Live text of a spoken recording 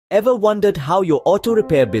Ever wondered how your auto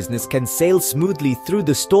repair business can sail smoothly through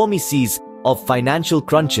the stormy seas of financial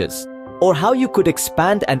crunches? Or how you could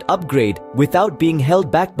expand and upgrade without being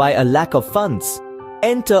held back by a lack of funds?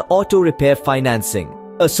 Enter auto repair financing,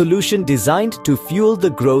 a solution designed to fuel the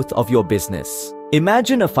growth of your business.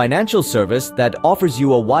 Imagine a financial service that offers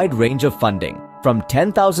you a wide range of funding, from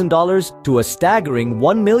 $10,000 to a staggering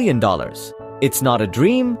 $1 million. It's not a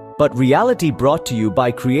dream, but reality brought to you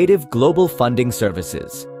by Creative Global Funding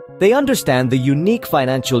Services. They understand the unique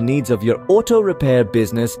financial needs of your auto repair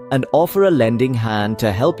business and offer a lending hand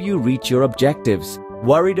to help you reach your objectives.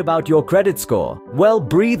 Worried about your credit score? Well,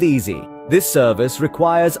 breathe easy. This service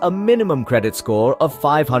requires a minimum credit score of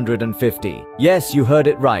 550. Yes, you heard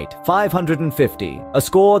it right, 550. A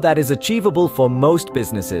score that is achievable for most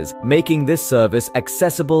businesses, making this service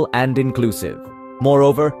accessible and inclusive.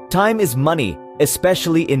 Moreover, time is money,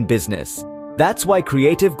 especially in business. That's why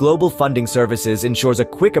Creative Global Funding Services ensures a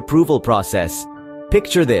quick approval process.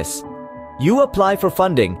 Picture this. You apply for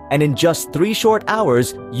funding, and in just 3 short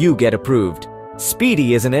hours, you get approved.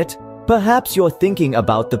 Speedy, isn't it? Perhaps you're thinking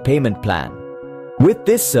about the payment plan. With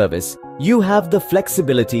this service, you have the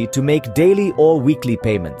flexibility to make daily or weekly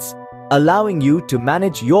payments, allowing you to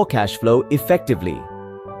manage your cash flow effectively.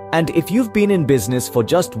 And if you've been in business for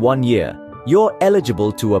just 1 year, you're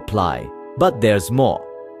eligible to apply. But there's more.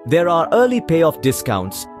 There are early payoff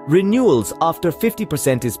discounts, renewals after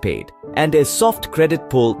 50% is paid, and a soft credit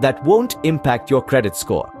pull that won't impact your credit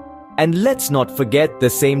score. And let's not forget the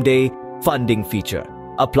same-day funding feature.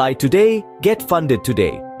 Apply today, get funded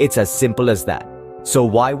today. It's as simple as that. So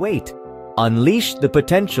why wait? Unleash the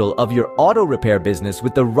potential of your auto repair business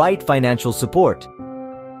with the right financial support.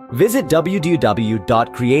 Visit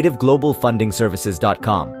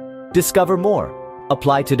www.creativeglobalfundingservices.com. Discover more.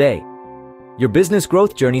 Apply today. Your business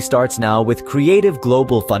growth journey starts now with Creative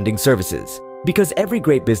Global Funding Services, because every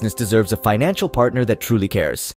great business deserves a financial partner that truly cares.